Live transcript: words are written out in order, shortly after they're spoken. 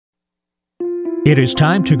It is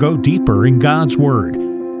time to go deeper in God's Word.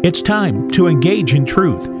 It's time to engage in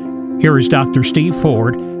truth. Here is Dr. Steve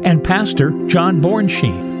Ford and Pastor John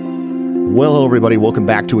Bornschein. Well, hello, everybody. Welcome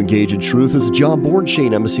back to Engage in Truth. This is John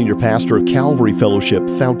Bornschein. I'm a senior pastor of Calvary Fellowship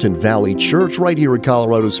Fountain Valley Church right here in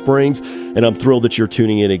Colorado Springs, and I'm thrilled that you're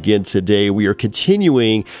tuning in again today. We are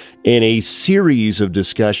continuing in a series of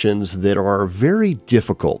discussions that are very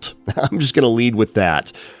difficult. I'm just going to lead with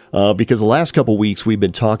that because the last couple weeks we've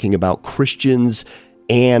been talking about Christians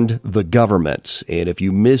and the government. And if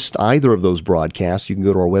you missed either of those broadcasts, you can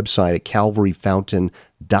go to our website at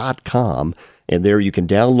calvaryfountain.com. And there you can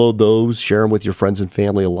download those, share them with your friends and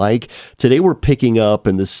family alike. Today we're picking up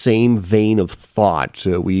in the same vein of thought.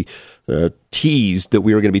 We teased that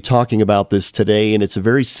we were going to be talking about this today, and it's a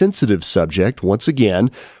very sensitive subject. Once again,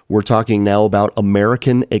 we're talking now about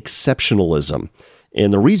American exceptionalism.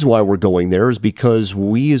 And the reason why we're going there is because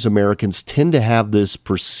we as Americans tend to have this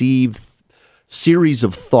perceived series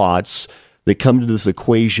of thoughts that come to this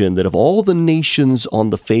equation that of all the nations on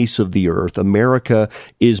the face of the earth, America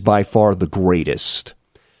is by far the greatest.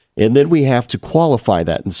 And then we have to qualify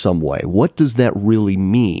that in some way. What does that really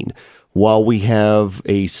mean? While we have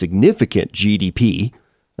a significant GDP,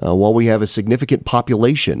 while we have a significant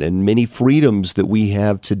population and many freedoms that we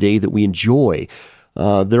have today that we enjoy,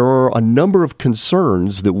 there are a number of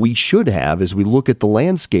concerns that we should have as we look at the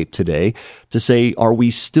landscape today to say, are we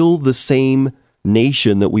still the same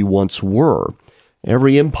nation that we once were?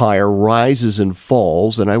 Every empire rises and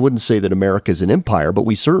falls, and I wouldn't say that America is an empire, but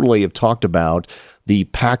we certainly have talked about the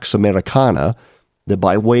Pax Americana, that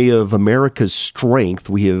by way of America's strength,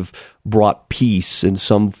 we have brought peace in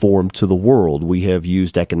some form to the world. We have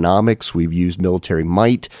used economics, we've used military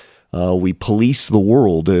might, we police the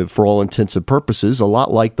world for all intents and purposes, a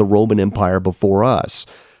lot like the Roman Empire before us,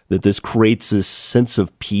 that this creates this sense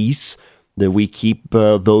of peace, that we keep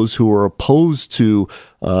those who are opposed to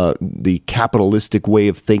the capitalistic way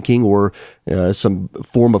of thinking or some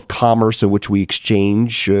form of commerce in which we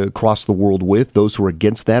exchange across the world with, those who are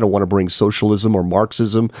against that and want to bring socialism or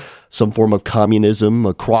Marxism, some form of communism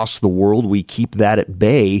across the world, we keep that at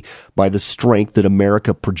bay by the strength that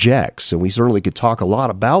America projects. And we certainly could talk a lot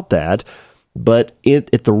about that. But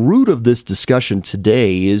at the root of this discussion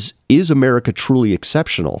today is America truly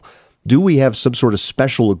exceptional? Do we have some sort of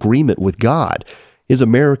special agreement with God? Is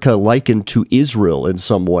America likened to Israel in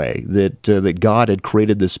some way, that God had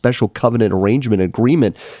created this special covenant arrangement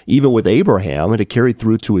agreement even with Abraham, and it carried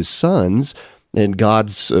through to his sons, and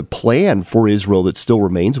God's plan for Israel that still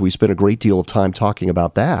remains? We spent a great deal of time talking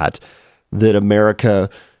about that America,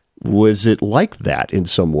 was it like that in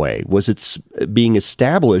some way? Was it being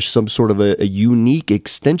established some sort of a unique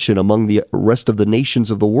extension among the rest of the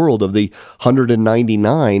nations of the world? Of the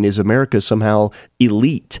 199, is America somehow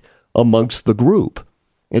elite amongst the group?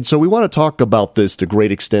 And so we want to talk about this to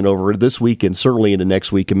great extent over this week and certainly into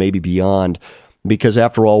next week and maybe beyond, because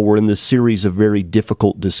after all, we're in this series of very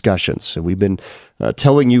difficult discussions. And we've been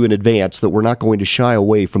telling you in advance that we're not going to shy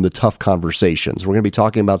away from the tough conversations. We're going to be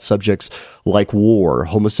talking about subjects like war,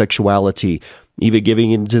 homosexuality, even giving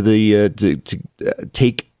into the to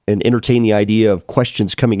take and entertain the idea of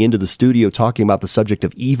questions coming into the studio talking about the subject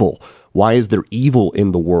of evil. Why is there evil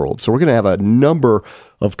in the world? So we're going to have a number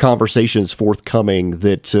of conversations forthcoming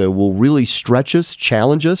that will really stretch us,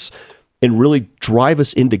 challenge us, and really drive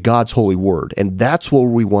us into God's holy word. And that's where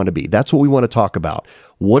we want to be. That's what we want to talk about.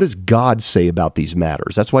 What does God say about these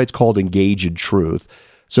matters? That's why it's called Engage in Truth.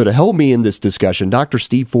 So to help me in this discussion, Dr.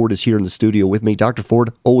 Steve Ford is here in the studio with me. Dr.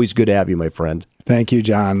 Ford, always good to have you, my friend. Thank you,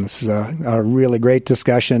 John. This is a really great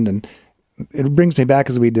discussion, and it brings me back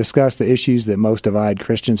as we discuss the issues that most divide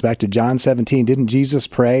Christians back to John 17. Didn't Jesus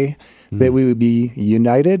pray that we would be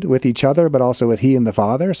united with each other, but also with He and the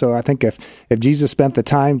Father? So I think if Jesus spent the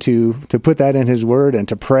time to put that in His Word and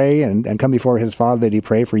to pray and come before His Father, that He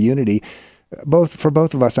pray for unity, for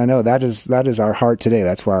both of us, I know that is our heart today.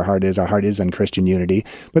 That's where our heart is. Our heart is in Christian unity.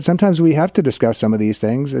 But sometimes we have to discuss some of these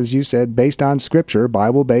things, as you said, based on Scripture,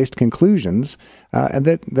 Bible-based conclusions, and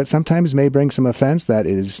that sometimes may bring some offense. That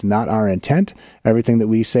is not our intent. Everything that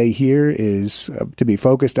we say here is to be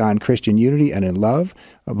focused on Christian unity and in love.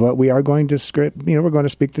 But we are going to we're going to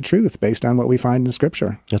speak the truth based on what we find in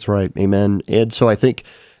Scripture. That's right. Amen. And so I think,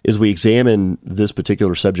 as we examine this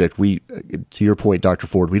particular subject, to your point, Dr.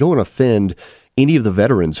 Ford, we don't want to offend any of the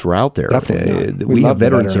veterans who are out there. We have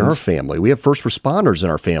veterans in our family. We have first responders in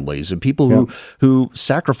our families and people who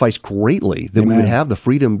sacrifice greatly that we would have the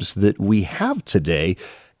freedoms that we have today.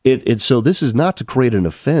 And so this is not to create an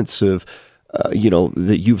offense of,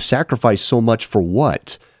 that you've sacrificed so much for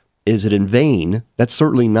what? is it in vain? That's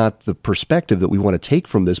certainly not the perspective that we want to take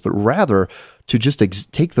from this, but rather to just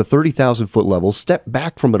take the 30,000-foot level, step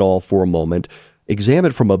back from it all for a moment,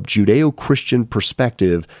 examine from a Judeo-Christian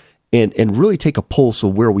perspective, and really take a pulse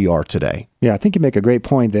of where we are today. Yeah, I think you make a great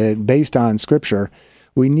point that based on Scripture,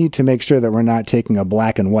 we need to make sure that we're not taking a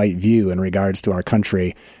black and white view in regards to our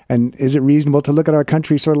country. And is it reasonable to look at our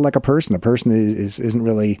country sort of like a person? A person isn't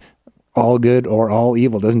really all good or all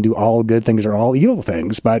evil, doesn't do all good things or all evil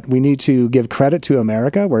things. But we need to give credit to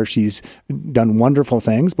America where she's done wonderful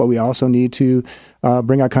things, but we also need to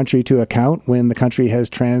bring our country to account when the country has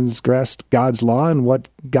transgressed God's law and what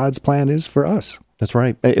God's plan is for us. That's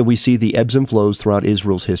right. And we see the ebbs and flows throughout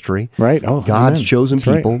Israel's history. Right. Oh, God's amen. chosen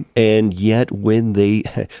That's people. Right. And yet when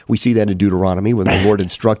we see that in Deuteronomy, when the Lord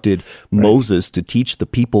instructed Moses to teach the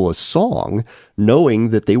people a song,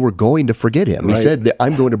 knowing that they were going to forget him. He said that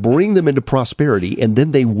I'm going to bring them into prosperity and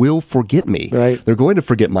then they will forget me. Right. They're going to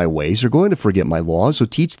forget my ways. They're going to forget my laws. So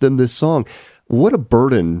teach them this song. What a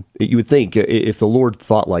burden, you would think, if the Lord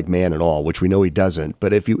thought like man at all, which we know he doesn't.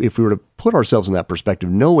 But if we were to put ourselves in that perspective,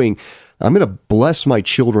 knowing I'm going to bless my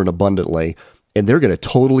children abundantly, and they're going to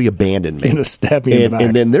totally abandon me.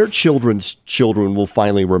 And then their children's children will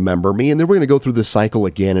finally remember me, and then we're going to go through this cycle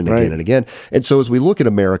again and again and again. And so as we look at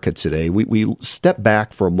America today, we step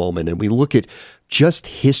back for a moment and we look at just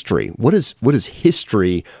history. What does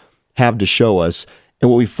history have to show us? And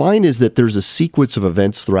what we find is that there's a sequence of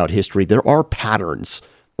events throughout history. There are patterns.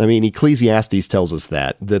 I mean, Ecclesiastes tells us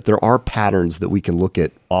that there are patterns that we can look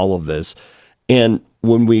at all of this. And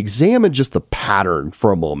when we examine just the pattern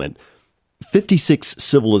for a moment, 56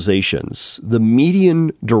 civilizations, the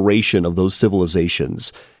median duration of those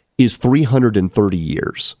civilizations is 330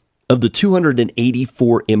 years. Of the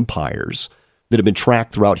 284 empires that have been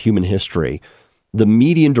tracked throughout human history, the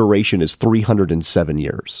median duration is 307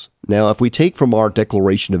 years. Now, if we take from our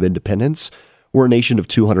Declaration of Independence, we're a nation of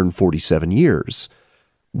 247 years.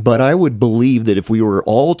 But I would believe that if we were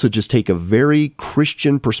all to just take a very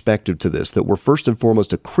Christian perspective to this, that we're first and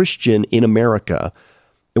foremost a Christian in America,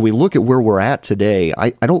 and we look at where we're at today,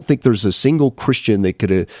 I don't think there's a single Christian that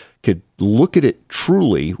could look at it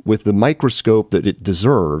truly with the microscope that it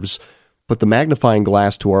deserves, put the magnifying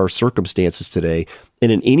glass to our circumstances today,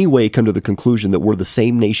 and in any way come to the conclusion that we're the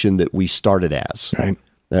same nation that we started as. Right.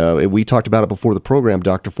 We talked about it before the program,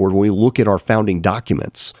 Dr. Ford. When we look at our founding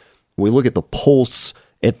documents, when we look at the pulse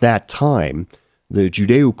at that time, the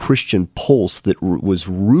Judeo-Christian pulse that was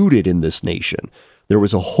rooted in this nation, there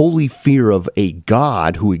was a holy fear of a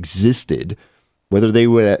God who existed. Whether they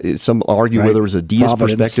would, some argue whether it was a deist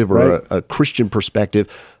perspective or a Christian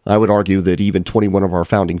perspective, I would argue that even 21 of our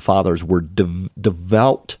founding fathers were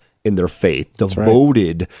devout in their faith,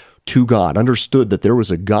 devoted to God, understood that there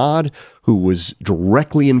was a God who was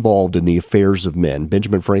directly involved in the affairs of men.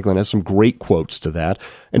 Benjamin Franklin has some great quotes to that.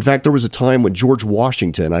 In fact, there was a time when George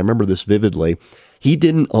Washington, I remember this vividly, he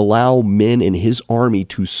didn't allow men in his army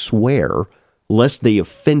to swear lest they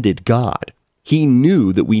offended God. He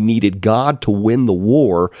knew that we needed God to win the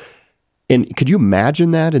war. And could you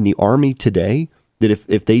imagine that in the army today? That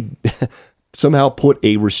if they somehow put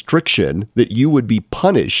a restriction that you would be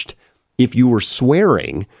punished if you were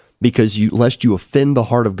swearing because lest you offend the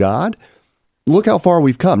heart of God? Look how far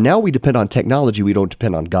we've come. Now we depend on technology. We don't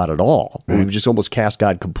depend on God at all. We've just almost cast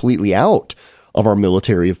God completely out of our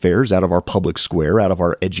military affairs, out of our public square, out of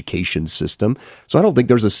our education system. So I don't think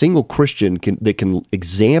there's a single Christian that can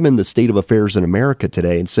examine the state of affairs in America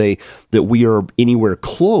today and say that we are anywhere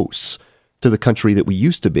close to the country that we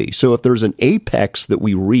used to be. So if there's an apex that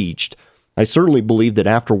we reached, I certainly believe that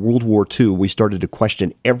after World War II, we started to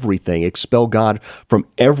question everything, expel God from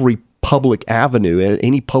every public avenue, at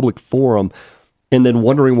any public forum, and then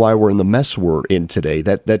wondering why we're in the mess we're in today.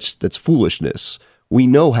 That's foolishness. We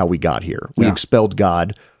know how we got here. We expelled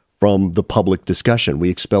God from the public discussion. We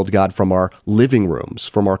expelled God from our living rooms,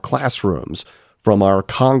 from our classrooms, from our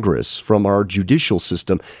Congress, from our judicial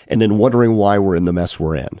system, and then wondering why we're in the mess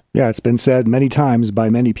we're in. Yeah, it's been said many times by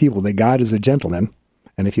many people that God is a gentleman,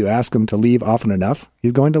 and if you ask him to leave often enough,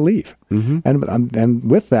 he's going to leave. Mm-hmm. And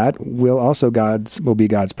with that will be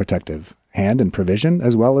God's protective hand and provision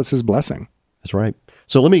as well as his blessing. That's right.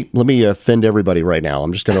 So let me offend everybody right now.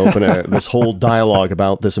 I'm just going to open this whole dialogue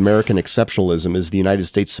about this American exceptionalism. Is the United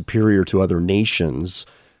States superior to other nations?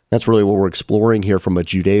 That's really what we're exploring here from a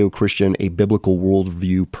Judeo-Christian, a biblical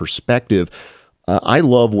worldview perspective. I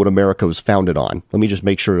love what America was founded on. Let me just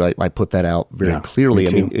make sure I put that out very clearly.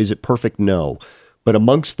 I mean, is it perfect? No. But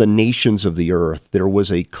amongst the nations of the earth, there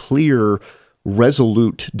was a clear,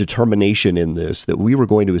 resolute determination in this that we were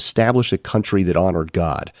going to establish a country that honored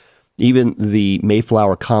God. Even the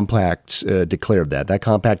Mayflower Compact declared that. That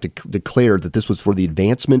compact declared that this was for the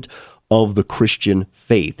advancement of the Christian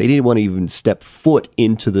faith. They didn't want to even step foot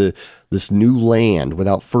into this new land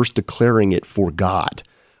without first declaring it for God,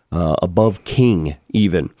 above king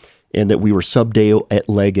even, and that we were sub deo et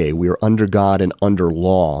lege. We are under God and under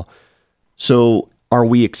law. So are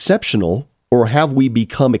we exceptional, or have we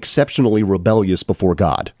become exceptionally rebellious before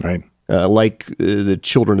God? Right. Like the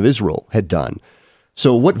children of Israel had done.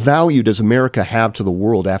 So what value does America have to the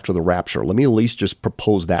world after the rapture? Let me at least just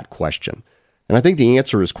propose that question. And I think the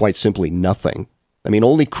answer is quite simply nothing. I mean,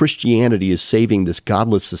 only Christianity is saving this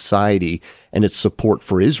godless society and its support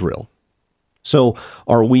for Israel. So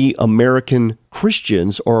are we American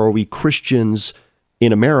Christians, or are we Christians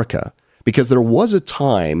in America? Because there was a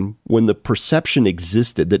time when the perception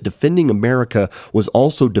existed that defending America was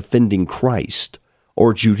also defending Christ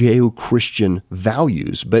or Judeo-Christian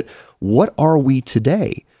values. But what are we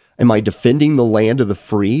today? Am I defending the land of the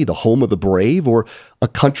free, the home of the brave, or a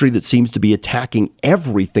country that seems to be attacking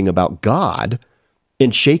everything about God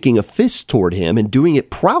and shaking a fist toward him and doing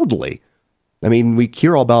it proudly? I mean, we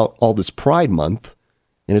hear about all this Pride Month,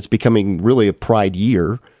 and it's becoming really a Pride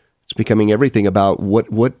year. It's becoming everything about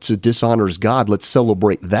what dishonors God. Let's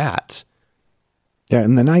celebrate that. Yeah,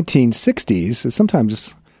 in the 1960s, it's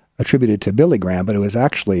sometimes attributed to Billy Graham, but it was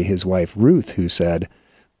actually his wife Ruth who said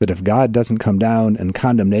that if God doesn't come down in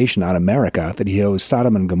condemnation on America, that he owes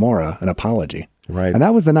Sodom and Gomorrah an apology. Right. And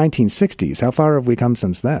that was the 1960s. How far have we come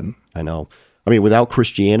since then? I know. I mean, without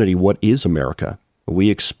Christianity, what is America?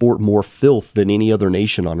 We export more filth than any other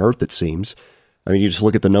nation on earth, it seems. I mean, you just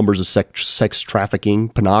look at the numbers of sex trafficking,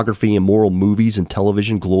 pornography, immoral movies and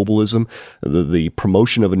television, globalism, the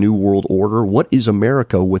promotion of a new world order. What is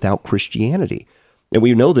America without Christianity? And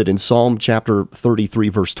we know that in Psalm chapter 33,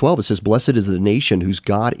 verse 12, it says, "Blessed is the nation whose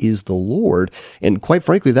God is the Lord." And quite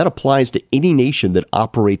frankly, that applies to any nation that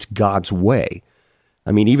operates God's way.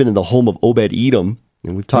 I mean, even in the home of Obed-Edom,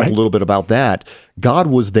 and we've talked a little bit about that, God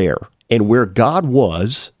was there. And where God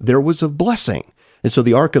was, there was a blessing. And so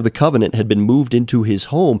the Ark of the Covenant had been moved into his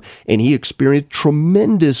home, and he experienced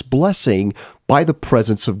tremendous blessing by the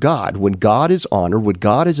presence of God. When God is honored, when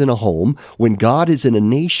God is in a home, when God is in a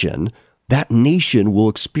nation, that nation will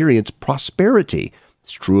experience prosperity.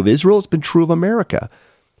 It's true of Israel. It's been true of America.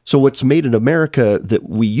 So what's made an America that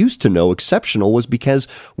we used to know exceptional was because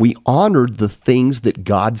we honored the things that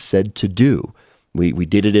God said to do. We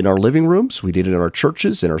did it in our living rooms. We did it in our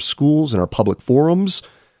churches, in our schools, in our public forums.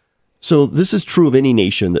 So this is true of any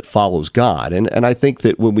nation that follows God. And I think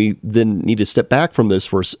that when we then need to step back from this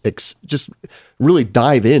for just really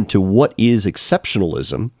dive into what is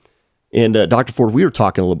exceptionalism. And Dr. Ford, we were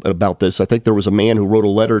talking a little bit about this. I think there was a man who wrote a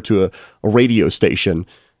letter to a radio station.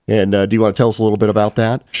 And do you want to tell us a little bit about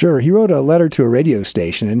that? Sure. He wrote a letter to a radio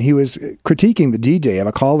station, and he was critiquing the DJ of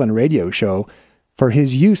a call-in radio show for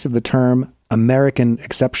his use of the term American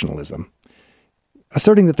exceptionalism,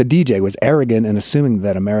 asserting that the DJ was arrogant and assuming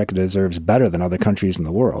that America deserves better than other countries in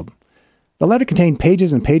the world. The letter contained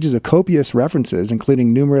pages and pages of copious references,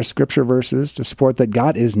 including numerous scripture verses to support that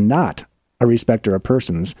God is not a respecter of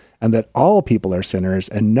persons, and that all people are sinners,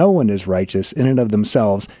 and no one is righteous in and of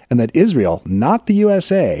themselves, and that Israel, not the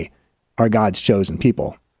USA, are God's chosen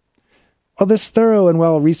people. While this thorough and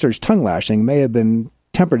well-researched tongue-lashing may have been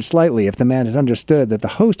tempered slightly if the man had understood that the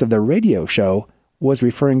host of the radio show was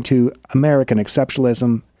referring to American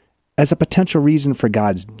exceptionalism as a potential reason for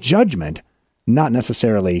God's judgment, not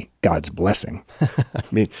necessarily God's blessing. I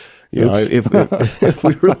mean, you know, if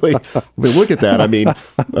we really look at that, I mean,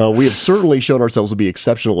 we have certainly shown ourselves to be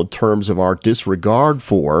exceptional in terms of our disregard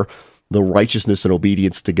for the righteousness and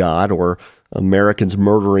obedience to God, or Americans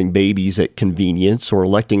murdering babies at convenience, or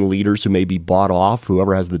electing leaders who may be bought off,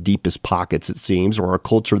 whoever has the deepest pockets, it seems, or a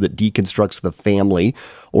culture that deconstructs the family,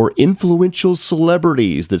 or influential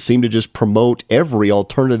celebrities that seem to just promote every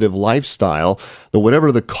alternative lifestyle,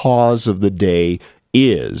 whatever the cause of the day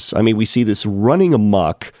is. I mean, we see this running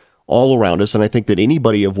amok all around us, and I think that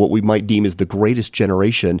anybody of what we might deem as the greatest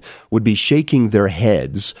generation would be shaking their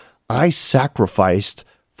heads. I sacrificed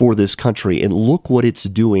for this country, and look what it's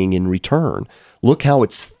doing in return. Look how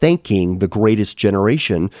it's thanking the greatest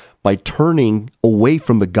generation by turning away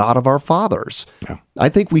from the God of our fathers. Yeah. I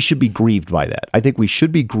think we should be grieved by that. I think we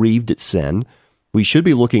should be grieved at sin. We should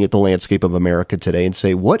be looking at the landscape of America today and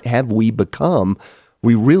say, what have we become?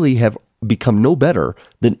 We really have become no better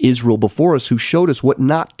than Israel before us, who showed us what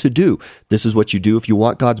not to do. This is what you do if you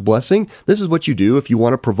want God's blessing. This is what you do if you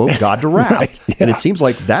want to provoke God to wrath. Right, yeah. And it seems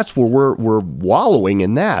like that's where we're wallowing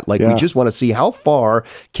in that. Like we just want to see how far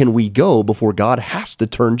can we go before God has to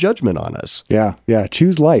turn judgment on us. Yeah.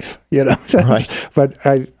 Choose life. Right. But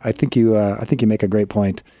I think you make a great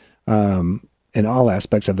point in all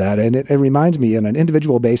aspects of that, and it reminds me on an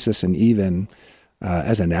individual basis and even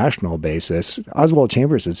as a national basis. Oswald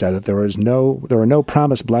Chambers had said that there were no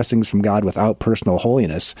promised blessings from God without personal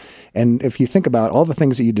holiness. And if you think about all the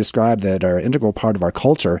things that you described that are an integral part of our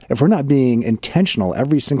culture, if we're not being intentional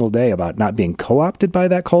every single day about not being co-opted by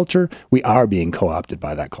that culture, we are being co-opted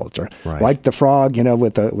by that culture. Right. Like the frog,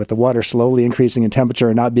 with the water slowly increasing in temperature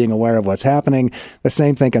and not being aware of what's happening, the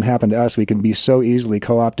same thing can happen to us. We can be so easily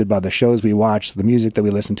co-opted by the shows we watch, the music that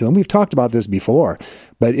we listen to. And we've talked about this before,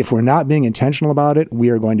 but if we're not being intentional about it, we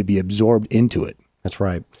are going to be absorbed into it. That's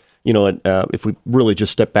right. If we really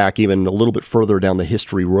just step back even a little bit further down the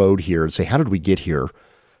history road here and say, how did we get here?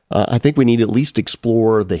 I think we need to at least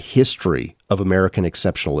explore the history of American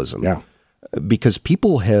exceptionalism. Yeah. Because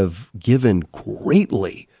people have given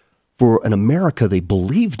greatly for an America they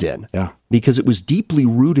believed in. Yeah. Because it was deeply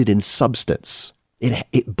rooted in substance.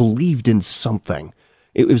 It believed in something.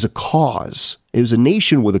 It was a cause. It was a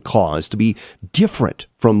nation with a cause to be different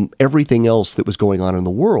from everything else that was going on in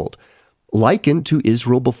the world, likened to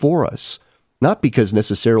Israel before us. Not because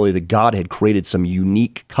necessarily that God had created some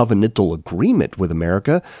unique covenantal agreement with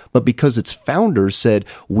America, but because its founders said,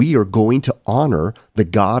 we are going to honor the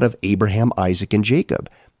God of Abraham, Isaac, and Jacob.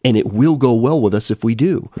 And it will go well with us if we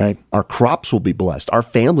do. Right. Our crops will be blessed. Our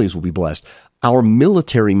families will be blessed. Our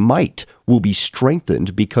military might will be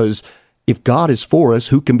strengthened because if God is for us,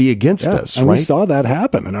 who can be against us? And right? we saw that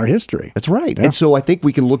happen in our history. That's right. Yeah. And so I think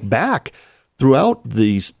we can look back throughout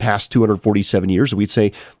these past 247 years and we'd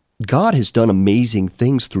say, God has done amazing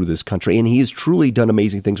things through this country, and he has truly done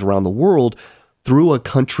amazing things around the world through a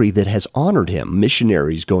country that has honored him,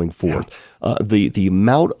 missionaries going forth, the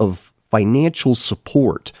amount of financial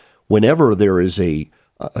support whenever there is a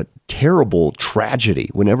terrible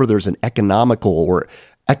tragedy, whenever there's an economical or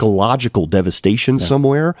ecological devastation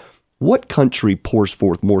somewhere. What country pours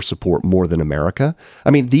forth more support more than America? I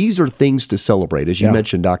mean, these are things to celebrate. As you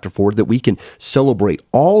mentioned, Dr. Ford, that we can celebrate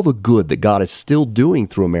all the good that God is still doing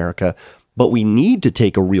through America, but we need to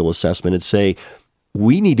take a real assessment and say,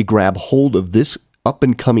 we need to grab hold of this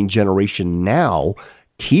up-and-coming generation now,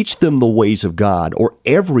 teach them the ways of God, or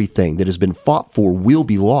everything that has been fought for will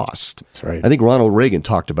be lost. That's right. I think Ronald Reagan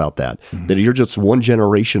talked about that, that you're just one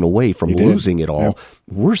generation away from losing it all.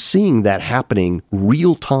 We're seeing that happening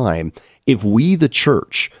real time. If we, the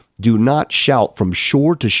church, do not shout from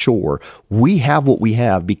shore to shore, we have what we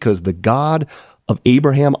have because the God of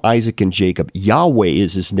Abraham, Isaac, and Jacob, Yahweh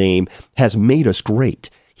is his name, has made us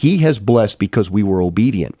great. He has blessed because we were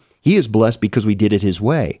obedient. He is blessed because we did it his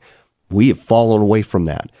way. We have fallen away from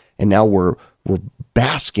that, and now we're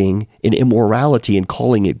basking in immorality and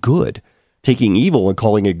calling it good, taking evil and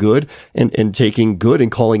calling it good, and taking good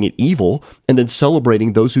and calling it evil, and then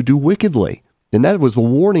celebrating those who do wickedly. And that was the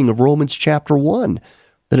warning of Romans chapter 1,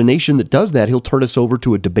 that a nation that does that, he'll turn us over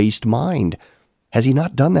to a debased mind. Has he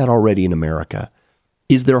not done that already in America?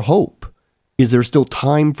 Is there hope? Is there still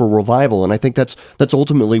time for revival? And I think that's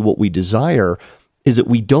ultimately what we desire, is that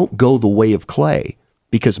we don't go the way of clay,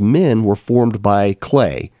 because men were formed by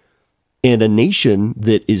clay, and a nation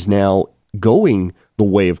that is now going the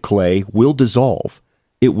way of clay will dissolve.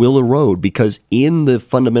 It will erode, because in the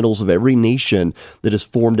fundamentals of every nation that is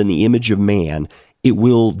formed in the image of man, it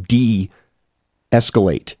will de-escalate.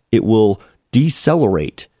 It will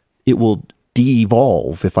decelerate. It will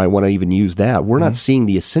de-evolve, if I want to even use that. We're not seeing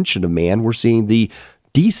the ascension of man. We're seeing the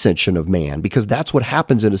descension of man, because that's what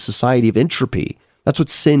happens in a society of entropy. That's what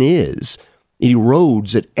sin is. It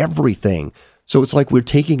erodes at everything. So it's like we're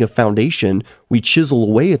taking a foundation, we chisel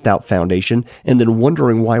away at that foundation, and then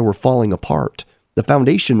wondering why we're falling apart. The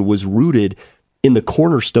foundation was rooted in the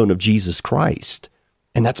cornerstone of Jesus Christ.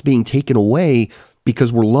 And that's being taken away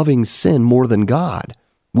because we're loving sin more than God.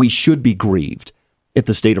 We should be grieved at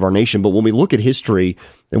the state of our nation. But when we look at history,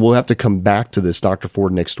 and we'll have to come back to this, Dr.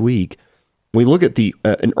 Ford, next week, we look at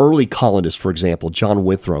an early colonist, for example, John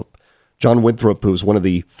Winthrop. John Winthrop, who was one of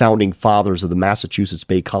the founding fathers of the Massachusetts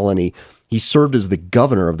Bay Colony, he served as the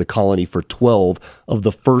governor of the colony for 12 of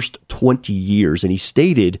the first 20 years. And he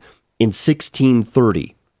stated in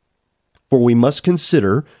 1630, "For we must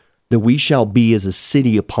consider that we shall be as a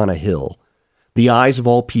city upon a hill. The eyes of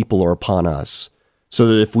all people are upon us, so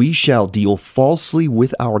that if we shall deal falsely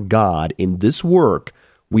with our God in this work,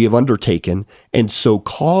 we have undertaken, and so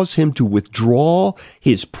cause him to withdraw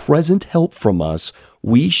his present help from us,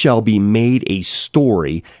 we shall be made a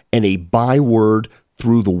story and a byword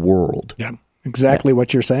through the world. Yeah, exactly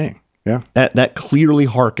what you're saying. Yeah. That clearly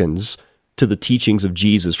harkens to the teachings of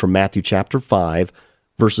Jesus from Matthew chapter 5,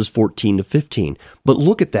 verses 14 to 15. But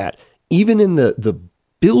look at that. Even in the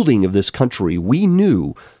building of this country, we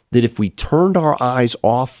knew that if we turned our eyes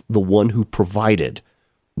off the one who provided,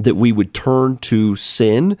 that we would turn to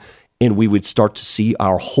sin and we would start to see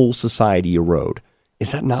our whole society erode.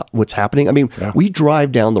 Is that not what's happening? I mean, we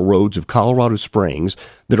drive down the roads of Colorado Springs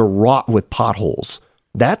that are wrought with potholes.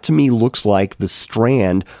 That to me looks like the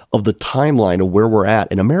strand of the timeline of where we're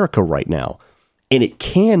at in America right now. And it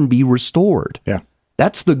can be restored. Yeah.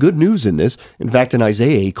 That's the good news in this. In fact, in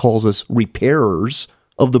Isaiah, he calls us repairers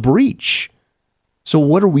of the breach. So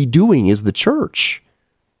what are we doing as the church?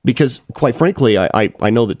 Because quite frankly, I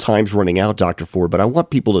know that time's running out, Dr. Ford, but I want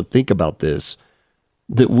people to think about this,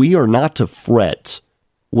 that we are not to fret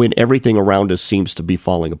when everything around us seems to be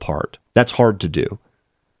falling apart. That's hard to do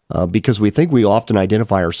because we think we often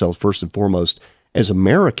identify ourselves first and foremost as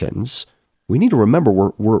Americans. We need to remember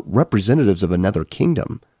we're representatives of another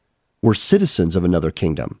kingdom. We're citizens of another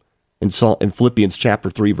kingdom. And so in Philippians chapter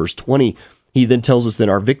 3, verse 20, he then tells us that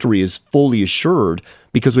our victory is fully assured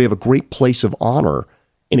because we have a great place of honor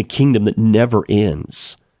in a kingdom that never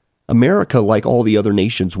ends. America, like all the other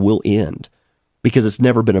nations, will end because it's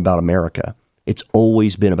never been about America. It's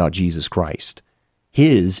always been about Jesus Christ.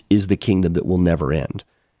 His is the kingdom that will never end.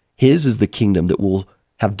 His is the kingdom that will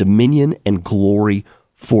have dominion and glory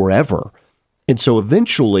forever. And so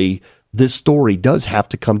eventually, this story does have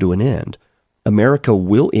to come to an end. America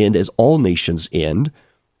will end as all nations end,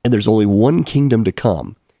 and there's only one kingdom to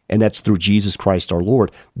come, and that's through Jesus Christ our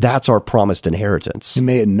Lord. That's our promised inheritance. And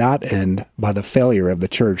may it not end by the failure of the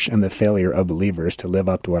church and the failure of believers to live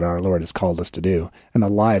up to what our Lord has called us to do, and the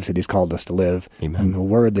lives that he's called us to live, Amen. And the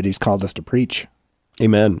word that he's called us to preach.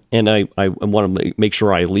 Amen. And I want to make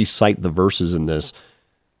sure I at least cite the verses in this,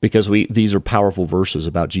 because these are powerful verses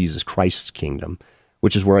about Jesus Christ's kingdom,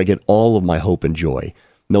 which is where I get all of my hope and joy,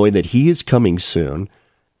 knowing that he is coming soon.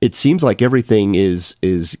 It seems like everything is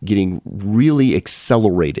getting really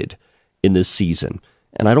accelerated in this season.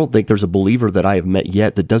 And I don't think there's a believer that I have met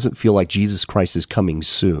yet that doesn't feel like Jesus Christ is coming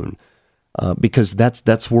soon, because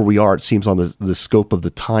that's where we are, it seems, on the scope of the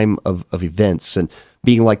time of events, and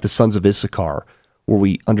being like the sons of Issachar, where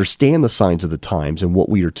we understand the signs of the times and what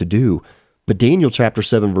we are to do. But Daniel chapter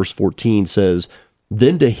 7, verse 14 says,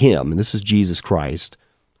 "Then to him," and this is Jesus Christ,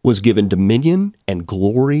 "was given dominion and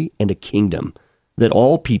glory and a kingdom, that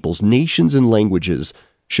all peoples, nations, and languages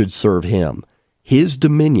should serve him. His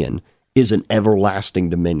dominion is an everlasting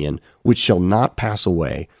dominion, which shall not pass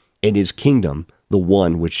away, and his kingdom the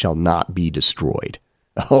one which shall not be destroyed."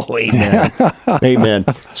 Oh, amen. Amen.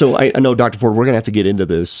 So I know, Dr. Ford, we're going to have to get into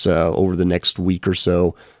this over the next week or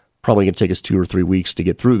so. Probably going to take us 2 or 3 weeks to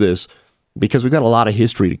get through this, because we've got a lot of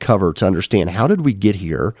history to cover to understand how did we get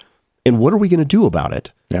here and what are we going to do about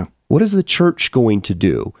it? Yeah. What is the church going to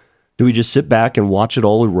do? Do we just sit back and watch it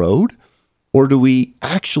all erode? Or do we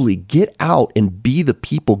actually get out and be the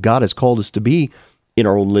people God has called us to be in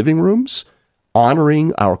our own living rooms,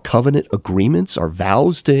 honoring our covenant agreements, our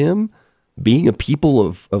vows to him, being a people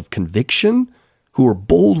of conviction who are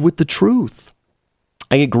bold with the truth?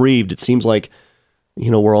 I get grieved. It seems like,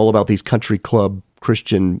 we're all about these country club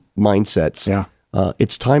Christian mindsets. Yeah.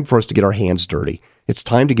 It's time for us to get our hands dirty. It's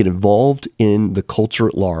time to get involved in the culture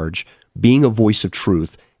at large, being a voice of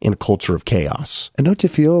truth in a culture of chaos. And don't you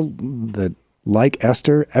feel that, like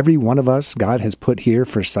Esther, every one of us God has put here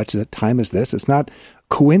for such a time as this? It's not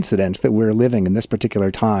coincidence that we're living in this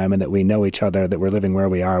particular time and that we know each other, that we're living where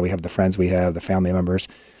we are. We have the friends we have, the family members,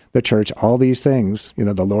 the church, all these things,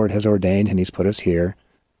 the Lord has ordained, and he's put us here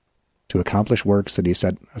to accomplish works that he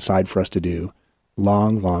set aside for us to do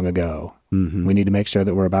long, long ago. Mm-hmm. We need to make sure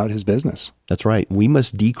that we're about his business. That's right. We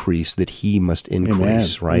must decrease that he must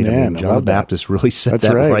increase, Amen. right? Amen. I mean, John the Baptist really said That's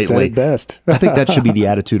that right. rightly. Said it best. I think that should be the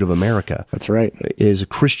attitude of America. That's right. As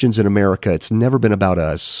Christians in America, it's never been about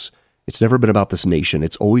us. It's never been about this nation.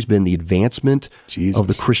 It's always been the advancement of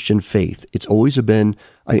the Christian faith. It's always been,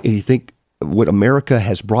 I think, what America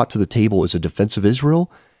has brought to the table is a defense of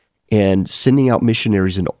Israel and sending out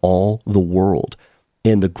missionaries into all the world,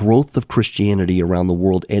 and the growth of Christianity around the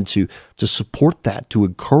world, and to support that, to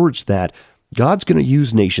encourage that. God's going to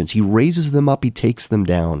use nations. He raises them up. He takes them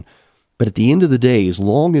down. But at the end of the day, as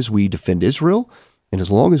long as we defend Israel, and as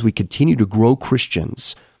long as we continue to grow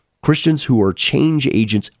Christians who are change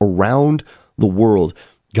agents around the world,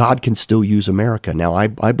 God can still use America. Now,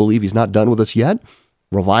 I believe he's not done with us yet.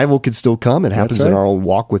 revival could still come. It happens in our own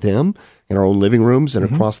walk with Him, in our own living rooms and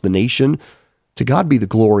across the nation. To God be the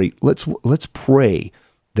glory. Let's pray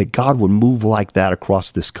that God would move like that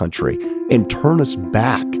across this country and turn us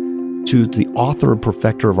back to the author and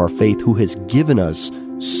perfecter of our faith, who has given us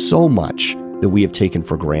so much that we have taken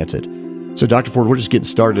for granted. So, Dr. Ford, we're just getting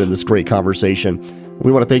started in this great conversation.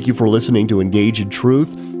 We want to thank you for listening to Engage in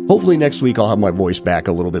Truth. Hopefully next week I'll have my voice back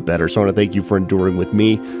a little bit better. So I want to thank you for enduring with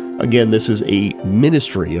me. Again, this is a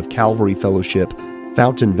ministry of Calvary Fellowship,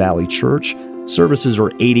 Fountain Valley Church. Services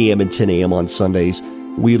are 8 a.m. and 10 a.m. on Sundays.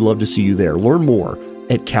 We'd love to see you there. Learn more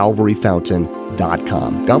at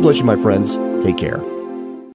calvaryfountain.com. God bless you, my friends. Take care.